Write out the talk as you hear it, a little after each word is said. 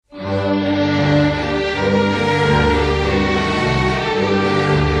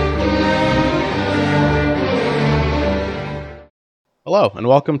Hello, and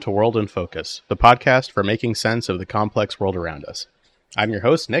welcome to World in Focus, the podcast for making sense of the complex world around us. I'm your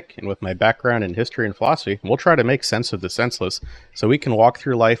host, Nick, and with my background in history and philosophy, we'll try to make sense of the senseless so we can walk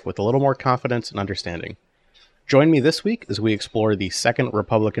through life with a little more confidence and understanding. Join me this week as we explore the second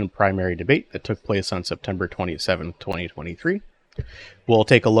Republican primary debate that took place on September 27, 2023. We'll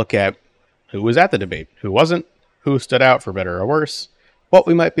take a look at who was at the debate, who wasn't, who stood out for better or worse, what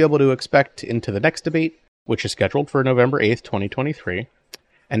we might be able to expect into the next debate, which is scheduled for November 8th, 2023.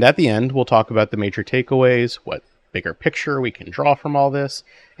 And at the end, we'll talk about the major takeaways, what bigger picture we can draw from all this,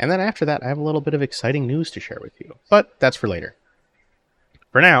 and then after that, I have a little bit of exciting news to share with you. But that's for later.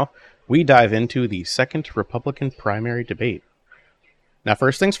 For now, we dive into the second Republican primary debate. Now,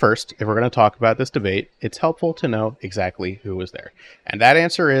 first things first, if we're going to talk about this debate, it's helpful to know exactly who was there. And that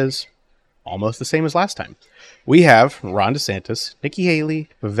answer is almost the same as last time. We have Ron DeSantis, Nikki Haley,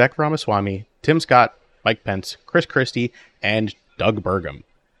 Vivek Ramaswamy, Tim Scott, Mike Pence, Chris Christie, and Doug Burgum.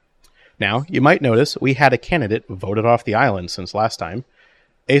 Now, you might notice we had a candidate voted off the island since last time.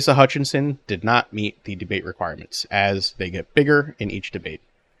 Asa Hutchinson did not meet the debate requirements, as they get bigger in each debate.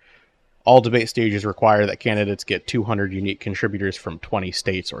 All debate stages require that candidates get 200 unique contributors from 20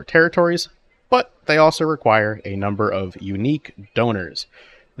 states or territories, but they also require a number of unique donors.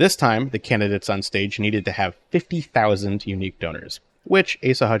 This time, the candidates on stage needed to have 50,000 unique donors, which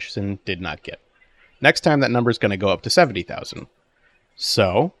Asa Hutchinson did not get. Next time, that number is going to go up to 70,000.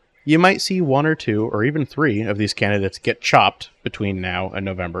 So, you might see one or two, or even three of these candidates get chopped between now and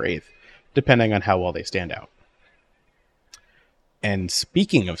November 8th, depending on how well they stand out. And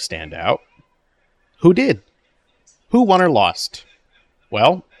speaking of stand out, who did? Who won or lost?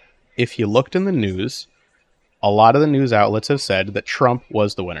 Well, if you looked in the news, a lot of the news outlets have said that Trump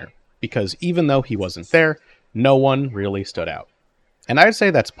was the winner, because even though he wasn't there, no one really stood out. And I'd say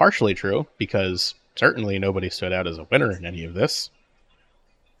that's partially true, because certainly nobody stood out as a winner in any of this.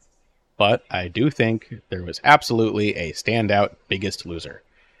 But I do think there was absolutely a standout biggest loser,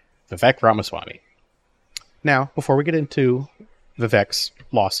 Vivek Ramaswamy. Now, before we get into Vivek's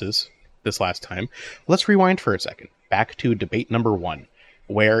losses this last time, let's rewind for a second, back to debate number 1,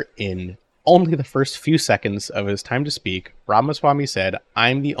 where in only the first few seconds of his time to speak, Ramaswamy said,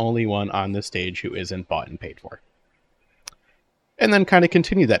 "I'm the only one on this stage who isn't bought and paid for." And then kind of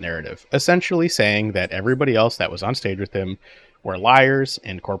continued that narrative, essentially saying that everybody else that was on stage with him were liars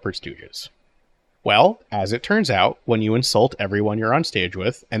and corporate stooges. Well, as it turns out, when you insult everyone you're on stage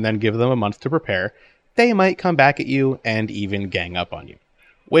with and then give them a month to prepare, they might come back at you and even gang up on you,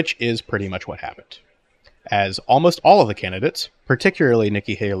 which is pretty much what happened. As almost all of the candidates, particularly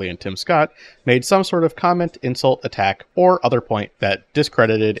Nikki Haley and Tim Scott, made some sort of comment, insult, attack, or other point that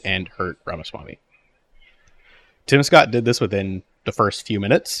discredited and hurt Ramaswamy. Tim Scott did this within the first few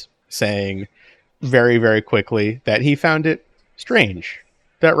minutes, saying very, very quickly that he found it strange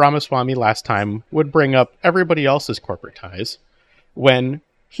that Ramaswamy last time would bring up everybody else's corporate ties when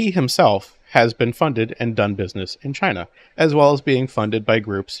he himself has been funded and done business in China, as well as being funded by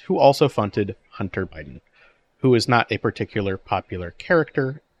groups who also funded Hunter Biden, who is not a particular popular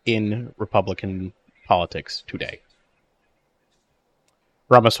character in Republican politics today.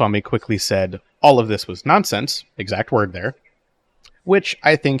 Ramaswamy quickly said all of this was nonsense, exact word there, which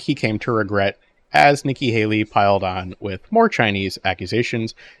I think he came to regret as Nikki Haley piled on with more Chinese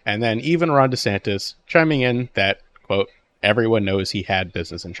accusations, and then even Ron DeSantis chiming in that, quote, everyone knows he had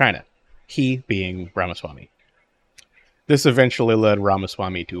business in China, he being Ramaswamy. This eventually led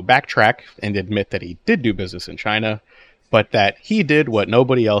Ramaswamy to backtrack and admit that he did do business in China, but that he did what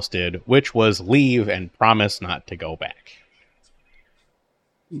nobody else did, which was leave and promise not to go back.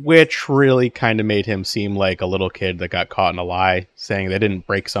 Which really kind of made him seem like a little kid that got caught in a lie, saying they didn't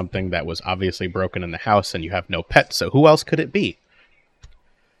break something that was obviously broken in the house and you have no pet, so who else could it be?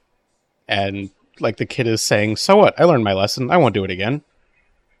 And like the kid is saying, so what? I learned my lesson. I won't do it again.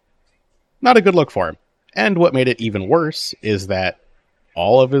 Not a good look for him. And what made it even worse is that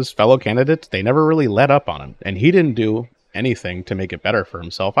all of his fellow candidates, they never really let up on him, and he didn't do anything to make it better for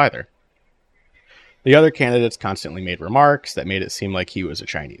himself either. The other candidates constantly made remarks that made it seem like he was a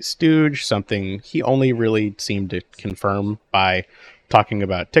Chinese stooge, something he only really seemed to confirm by talking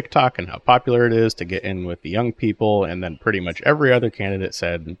about TikTok and how popular it is to get in with the young people, and then pretty much every other candidate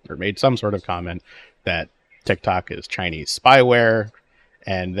said or made some sort of comment that TikTok is Chinese spyware,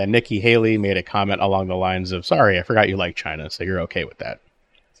 and then Nikki Haley made a comment along the lines of, sorry, I forgot you like China, so you're okay with that.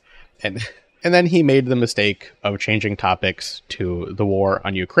 And then he made the mistake of changing topics to the war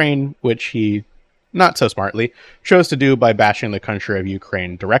on Ukraine, which he not so smartly, chose to do by bashing the country of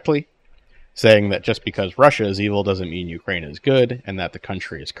Ukraine directly, saying that just because Russia is evil doesn't mean Ukraine is good, and that the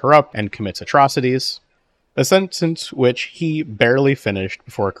country is corrupt and commits atrocities. A sentence which he barely finished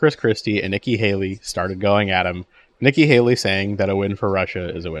before Chris Christie and Nikki Haley started going at him. Nikki Haley saying that a win for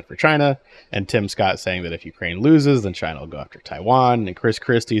Russia is a win for China, and Tim Scott saying that if Ukraine loses, then China will go after Taiwan, and Chris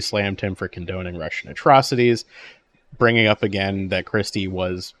Christie slammed him for condoning Russian atrocities, bringing up again that Christie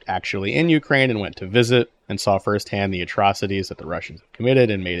was actually in Ukraine and went to visit and saw firsthand the atrocities that the Russians had committed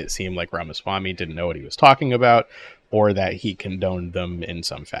and made it seem like Ramaswamy didn't know what he was talking about or that he condoned them in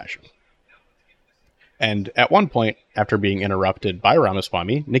some fashion. And at one point, after being interrupted by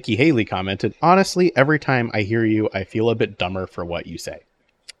Ramaswamy, Nikki Haley commented, "Honestly, every time I hear you, I feel a bit dumber for what you say."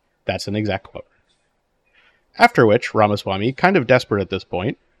 That's an exact quote. After which, Ramaswamy, kind of desperate at this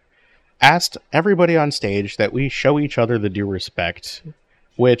point, asked everybody on stage that we show each other the due respect,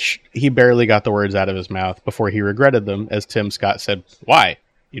 which he barely got the words out of his mouth before he regretted them, as Tim Scott said, "Why?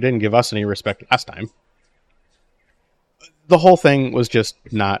 You didn't give us any respect last time." The whole thing was just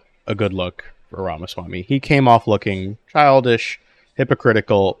not a good look for Ramaswamy. He came off looking childish,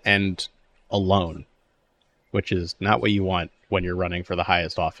 hypocritical, and alone, which is not what you want when you're running for the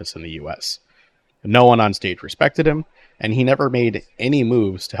highest office in the U.S. No one on stage respected him, and he never made any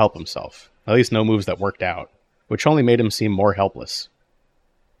moves to help himself. At least no moves that worked out, which only made him seem more helpless.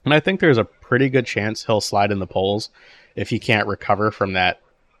 And I think there's a pretty good chance he'll slide in the polls if he can't recover from that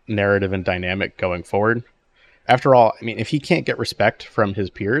narrative and dynamic going forward. After all, I mean, if he can't get respect from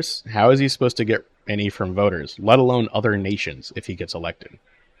his peers, how is he supposed to get any from voters, let alone other nations, if he gets elected?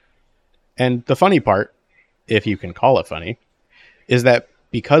 And the funny part, if you can call it funny, is that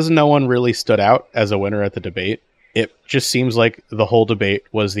because no one really stood out as a winner at the debate, it just seems like the whole debate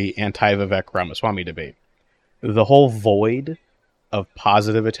was the anti-Vivek Ramaswamy debate. The whole void of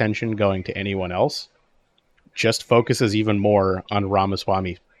positive attention going to anyone else just focuses even more on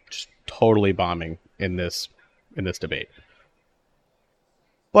Ramaswamy just totally bombing in this debate.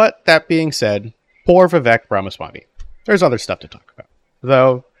 But that being said, poor Vivek Ramaswamy. There's other stuff to talk about,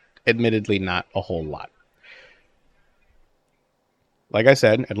 though admittedly not a whole lot. Like I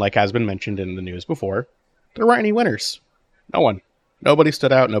said, and like has been mentioned in the news before, there weren't any winners. No one. Nobody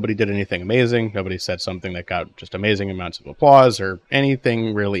stood out. Nobody did anything amazing. Nobody said something that got just amazing amounts of applause or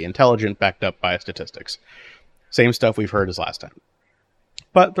anything really intelligent backed up by statistics. Same stuff we've heard as last time.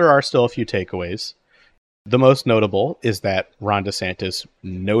 But there are still a few takeaways. The most notable is that Ron DeSantis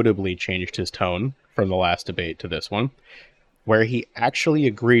notably changed his tone from the last debate to this one, where he actually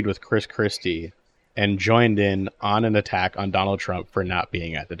agreed with Chris Christie and joined in on an attack on Donald Trump for not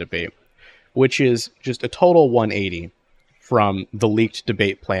being at the debate, which is just a total 180 from the leaked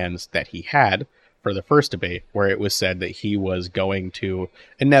debate plans that he had for the first debate, where it was said that he was going to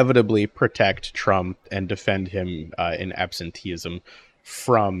inevitably protect Trump and defend him in absenteeism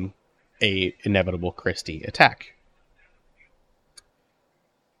from a inevitable Christie attack.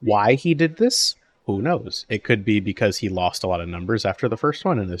 Why he did this? Who knows? It could be because he lost a lot of numbers after the first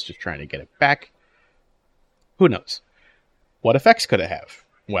one and is just trying to get it back. Who knows? What effects could it have?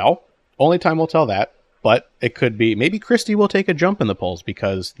 Well, only time will tell that, but it could be maybe Christie will take a jump in the polls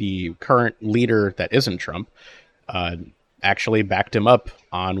because the current leader that isn't Trump actually backed him up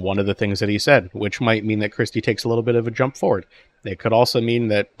on one of the things that he said, which might mean that Christie takes a little bit of a jump forward. It could also mean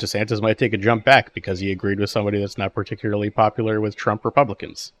that DeSantis might take a jump back because he agreed with somebody that's not particularly popular with Trump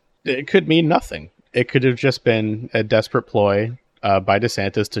Republicans. It could mean nothing. It could have just been a desperate ploy by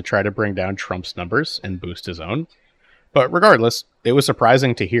DeSantis to try to bring down Trump's numbers and boost his own. But regardless, it was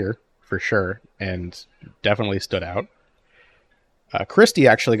surprising to hear, for sure, and definitely stood out. Christie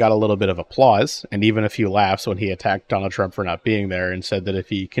actually got a little bit of applause and even a few laughs when he attacked Donald Trump for not being there and said that if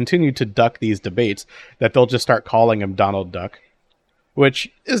he continued to duck these debates, that they'll just start calling him Donald Duck, which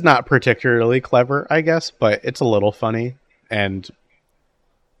is not particularly clever, I guess, but it's a little funny. And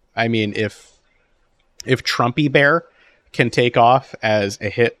I mean, if Trumpy Bear can take off as a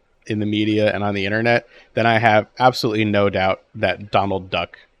hit in the media and on the internet, then I have absolutely no doubt that Donald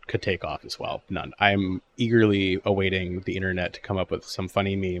Duck could take off as well. None. I'm eagerly awaiting the internet to come up with some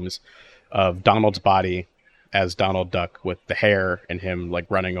funny memes of Donald's body as Donald Duck with the hair and him like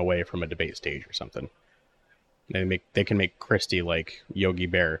running away from a debate stage or something. They can make Christie like Yogi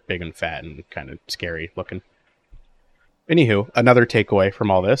Bear, big and fat and kind of scary looking. Anywho, another takeaway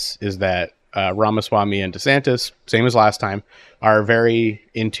from all this is that Ramaswamy and DeSantis, same as last time, are very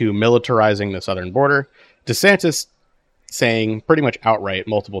into militarizing the southern border. DeSantis saying pretty much outright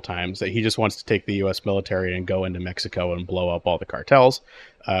multiple times that he just wants to take the U.S. military and go into Mexico and blow up all the cartels,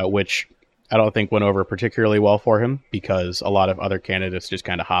 which I don't think went over particularly well for him because a lot of other candidates just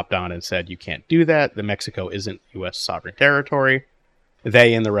kind of hopped on and said, you can't do that. The Mexico isn't U.S. sovereign territory.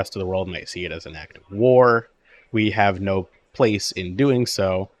 They and the rest of the world might see it as an act of war. We have no place in doing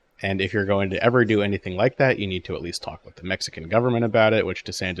so. And if you're going to ever do anything like that, you need to at least talk with the Mexican government about it, which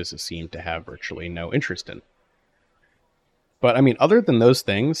DeSantis has seemed to have virtually no interest in. But I mean, other than those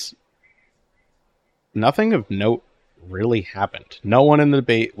things, nothing of note really happened. No one in the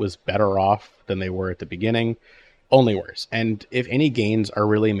debate was better off than they were at the beginning, only worse. And if any gains are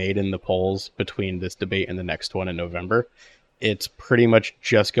really made in the polls between this debate and the next one in November, it's pretty much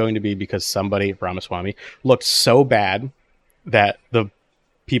just going to be because somebody, Ramaswamy, looked so bad that the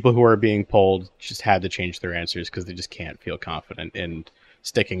people who are being polled just had to change their answers because they just can't feel confident in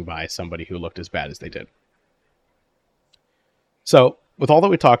sticking by somebody who looked as bad as they did. So, with all that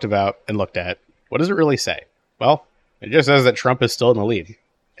we talked about and looked at, what does it really say? Well, it just says that Trump is still in the lead,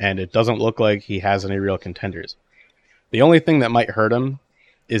 and it doesn't look like he has any real contenders. The only thing that might hurt him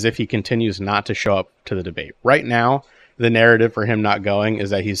is if he continues not to show up to the debate. Right now, the narrative for him not going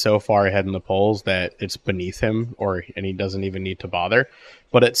is that he's so far ahead in the polls that it's beneath him, and he doesn't even need to bother.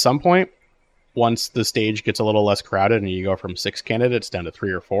 But at some point, once the stage gets a little less crowded and you go from 6 candidates down to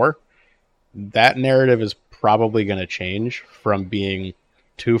 3 or 4, that narrative is probably going to change from being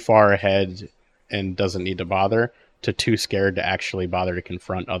too far ahead and doesn't need to bother to too scared to actually bother to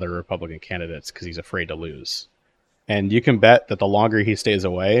confront other Republican candidates because he's afraid to lose. And you can bet that the longer he stays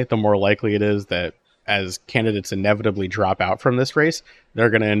away, the more likely it is that as candidates inevitably drop out from this race,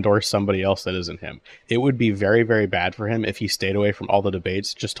 they're going to endorse somebody else that isn't him. It would be very, very bad for him if he stayed away from all the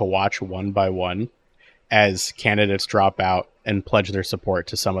debates just to watch one by one as candidates drop out and pledge their support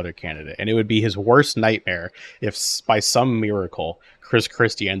to some other candidate. And it would be his worst nightmare if by some miracle Chris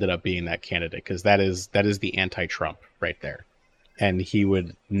Christie ended up being that candidate, because that is the anti-Trump right there. And he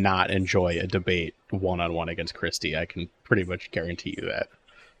would not enjoy a debate one-on-one against Christie. I can pretty much guarantee you that.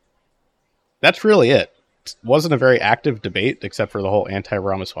 That's really it. It wasn't a very active debate, except for the whole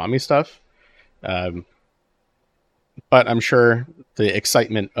anti-Ramaswamy stuff. But I'm sure the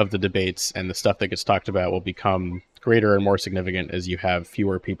excitement of the debates and the stuff that gets talked about will become greater and more significant as you have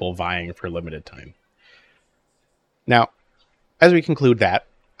fewer people vying for limited time. Now, as we conclude that,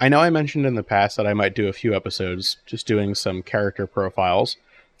 I know I mentioned in the past that I might do a few episodes just doing some character profiles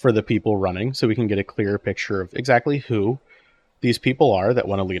for the people running so we can get a clearer picture of exactly who these people are that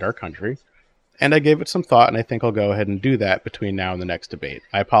want to lead our country. And I gave it some thought, and I think I'll go ahead and do that between now and the next debate.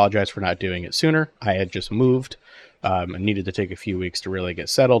 I apologize for not doing it sooner. I had just moved and needed to take a few weeks to really get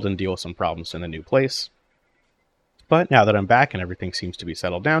settled and deal with some problems in the new place. But now that I'm back and everything seems to be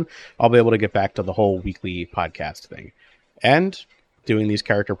settled down, I'll be able to get back to the whole weekly podcast thing. And doing these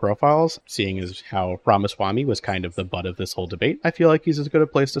character profiles, seeing as how Ramaswamy was kind of the butt of this whole debate, I feel like he's as good a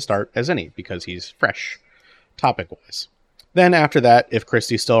place to start as any because he's fresh, topic-wise. Then after that, if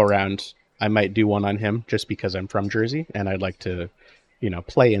Christie's still around, I might do one on him just because I'm from Jersey and I'd like to,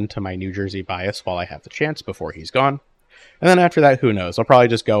 play into my New Jersey bias while I have the chance before he's gone. And then after that, who knows? I'll probably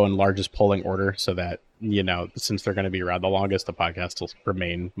just go in largest polling order so that, since they're going to be around the longest, the podcast will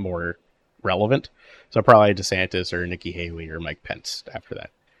remain more relevant. So probably DeSantis or Nikki Haley or Mike Pence after that.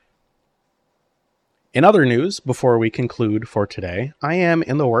 In other news, before we conclude for today, I am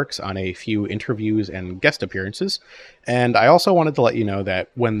in the works on a few interviews and guest appearances, and I also wanted to let you know that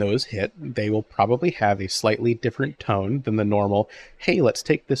when those hit, they will probably have a slightly different tone than the normal, hey, let's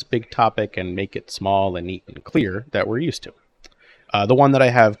take this big topic and make it small and neat and clear that we're used to. The one that I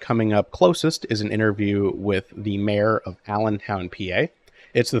have coming up closest is an interview with the mayor of Allentown, PA.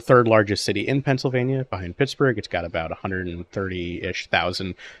 It's the third largest city in Pennsylvania, behind Pittsburgh. It's got about 130-ish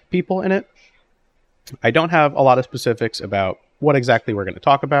thousand people in it. I don't have a lot of specifics about what exactly we're going to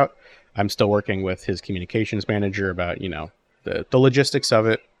talk about. I'm still working with his communications manager about, the logistics of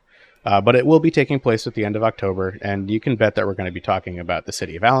it. But it will be taking place at the end of October, and you can bet that we're going to be talking about the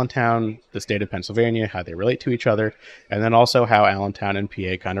city of Allentown, the state of Pennsylvania, how they relate to each other, and then also how Allentown and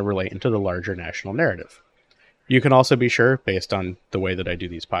PA kind of relate into the larger national narrative. You can also be sure, based on the way that I do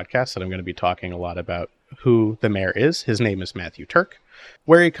these podcasts, that I'm going to be talking a lot about who the mayor is. His name is Matthew Turk,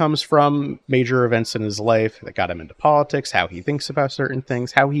 where he comes from, major events in his life that got him into politics, how he thinks about certain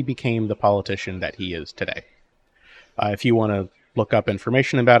things, how he became the politician that he is today. If you want to look up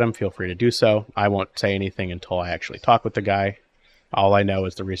information about him, feel free to do so. I won't say anything until I actually talk with the guy. All I know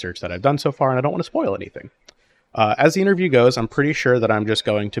is the research that I've done so far, and I don't want to spoil anything. As the interview goes, I'm pretty sure that I'm just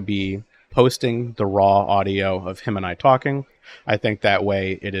going to be posting the raw audio of him and I talking. I think that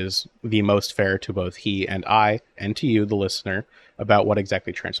way it is the most fair to both he and I, and to you, the listener, about what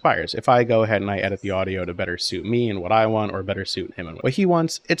exactly transpires. If I go ahead and I edit the audio to better suit me and what I want, or better suit him and what he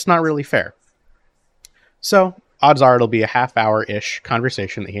wants, it's not really fair. So, odds are it'll be a half-hour-ish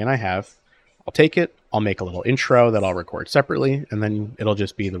conversation that he and I have. I'll take it, I'll make a little intro that I'll record separately, and then it'll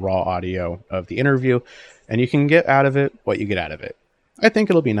just be the raw audio of the interview, and you can get out of it what you get out of it. I think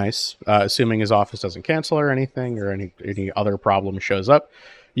it'll be nice, assuming his office doesn't cancel or anything, or any other problem shows up.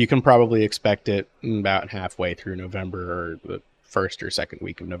 You can probably expect it about halfway through November, or the first or second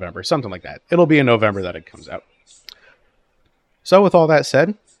week of November, something like that. It'll be in November that it comes out. So with all that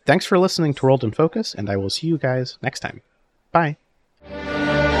said, thanks for listening to World in Focus, and I will see you guys next time. Bye.